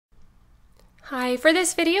Hi, for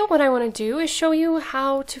this video what I want to do is show you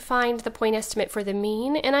how to find the point estimate for the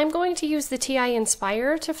mean, and I'm going to use the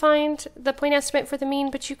TI-Nspire to find the point estimate for the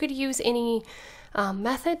mean, but you could use any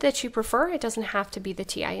method that you prefer. It doesn't have to be the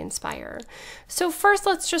TI-Nspire. So first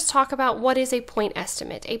let's just talk about what is a point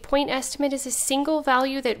estimate. A point estimate is a single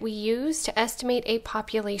value that we use to estimate a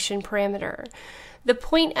population parameter. The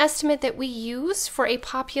point estimate that we use for a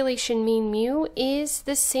population mean mu is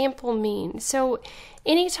the sample mean. So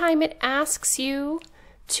anytime it asks you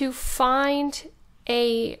to find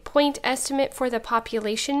a point estimate for the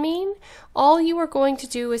population mean, all you are going to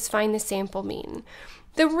do is find the sample mean.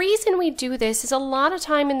 The reason we do this is a lot of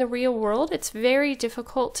time in the real world, it's very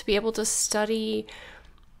difficult to be able to study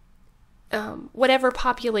whatever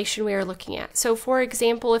population we are looking at. So for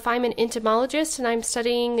example, if I'm an entomologist and I'm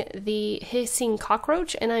studying the hissing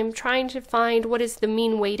cockroach and I'm trying to find what is the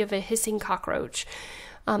mean weight of a hissing cockroach,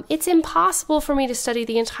 it's impossible for me to study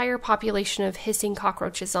the entire population of hissing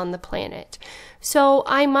cockroaches on the planet. So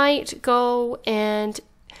I might go and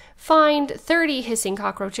find 30 hissing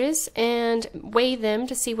cockroaches and weigh them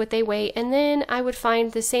to see what they weigh, and then I would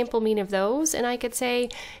find the sample mean of those, and I could say,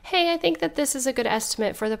 hey, I think that this is a good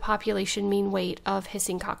estimate for the population mean weight of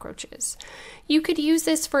hissing cockroaches. You could use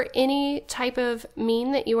this for any type of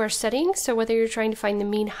mean that you are studying, so whether you're trying to find the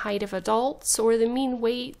mean height of adults or the mean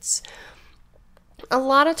weights. A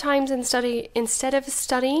lot of times instead of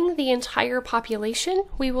studying the entire population,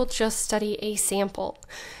 we will just study a sample.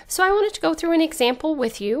 So I wanted to go through an example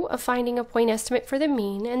with you of finding a point estimate for the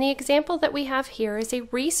mean, and the example that we have here is a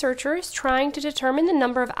researcher is trying to determine the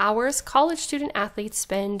number of hours college student athletes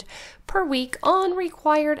spend per week on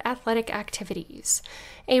required athletic activities.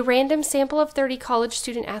 A random sample of 30 college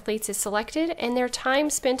student athletes is selected, and their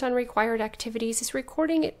time spent on required activities is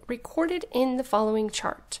recorded in the following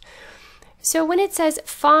chart. So when it says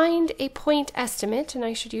find a point estimate, and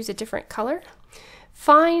I should use a different color,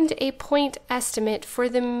 find a point estimate for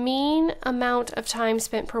the mean amount of time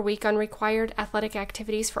spent per week on required athletic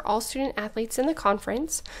activities for all student athletes in the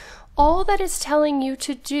conference, all that is telling you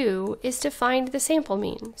to do is to find the sample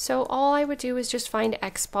mean. So all I would do is just find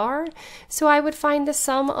x bar. So I would find the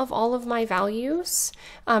sum of all of my values.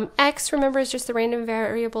 X, remember, is just the random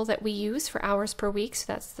variable that we use for hours per week,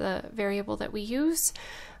 so that's the variable that we use.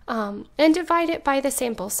 And divide it by the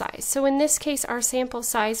sample size. So in this case, our sample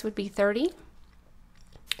size would be 30.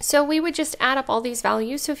 So we would just add up all these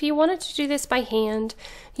values. So if you wanted to do this by hand,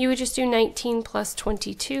 you would just do 19 plus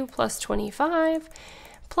 22 plus 25,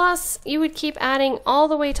 plus you would keep adding all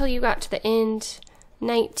the way till you got to the end,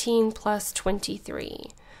 19 plus 23.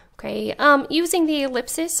 Okay, using the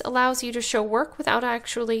ellipsis allows you to show work without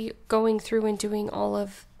actually going through and doing all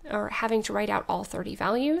of or having to write out all 30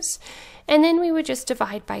 values, and then we would just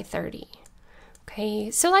divide by 30.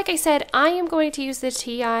 Okay, so like I said, I am going to use the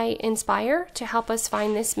TI-Nspire to help us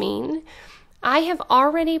find this mean. I have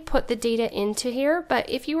already put the data into here, but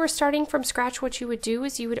if you were starting from scratch, what you would do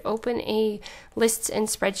is you would open a lists and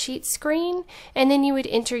spreadsheets screen, and then you would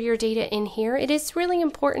enter your data in here. It is really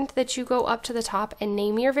important that you go up to the top and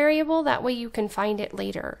name your variable, that way you can find it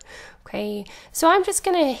later. Okay, so I'm just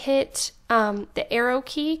going to hit the arrow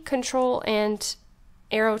key, control and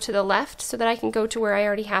arrow to the left, so that I can go to where I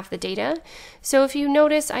already have the data. So if you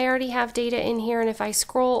notice, I already have data in here, and if I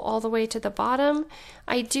scroll all the way to the bottom,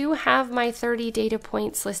 I do have my 30 data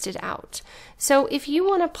points listed out. So if you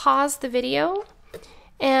want to pause the video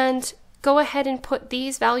and go ahead and put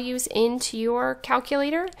these values into your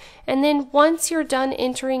calculator, and then once you're done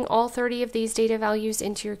entering all 30 of these data values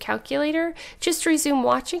into your calculator, just resume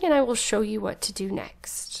watching and I will show you what to do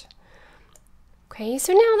next. Okay,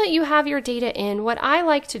 so now that you have your data in, what I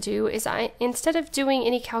like to do is instead of doing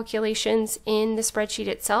any calculations in the spreadsheet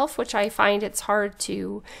itself, which I find it's hard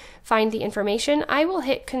to find the information, I will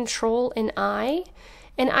hit Control and I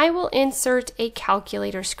will insert a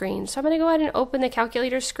calculator screen. So I'm going to go ahead and open the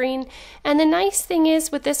calculator screen, and the nice thing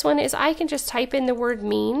is with this one is I can just type in the word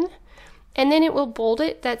mean, and then it will bold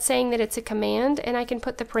it, that's saying that it's a command, and I can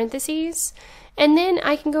put the parentheses, and then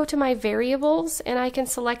I can go to my variables and I can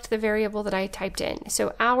select the variable that I typed in.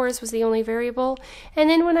 So hours was the only variable, and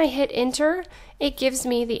then when I hit enter, it gives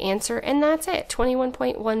me the answer, and that's it,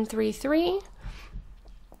 21.133.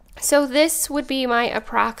 So this would be my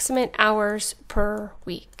approximate hours per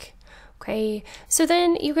week. Okay, so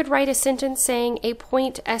then you could write a sentence saying a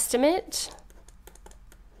point estimate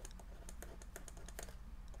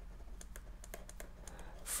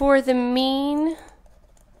for the mean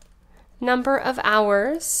number of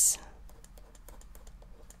hours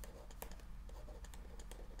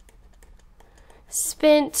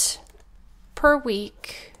spent per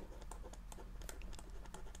week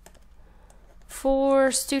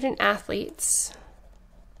for student athletes,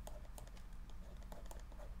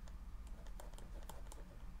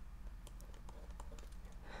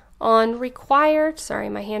 on required, sorry,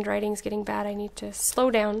 my handwriting's getting bad, I need to slow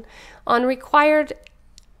down, on required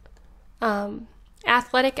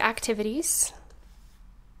athletic activities,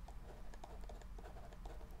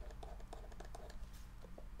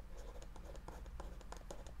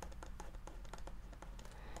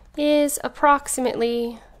 is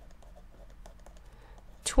approximately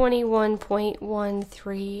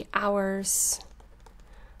 21.13 hours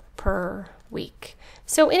per week.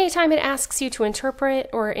 So anytime it asks you to interpret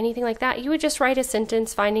or anything like that, you would just write a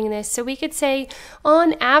sentence finding this. So we could say,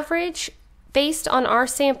 on average, based on our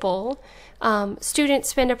sample, students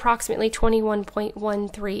spend approximately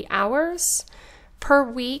 21.13 hours per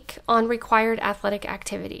week on required athletic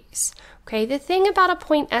activities. Okay, the thing about a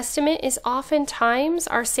point estimate is oftentimes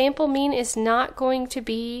our sample mean is not going to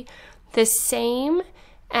be the same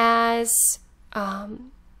as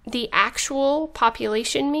the actual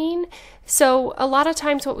population mean. So a lot of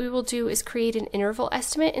times what we will do is create an interval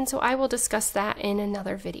estimate, and so I will discuss that in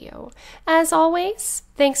another video. As always,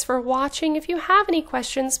 thanks for watching. If you have any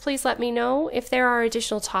questions, please let me know. If there are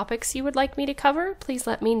additional topics you would like me to cover, please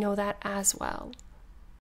let me know that as well.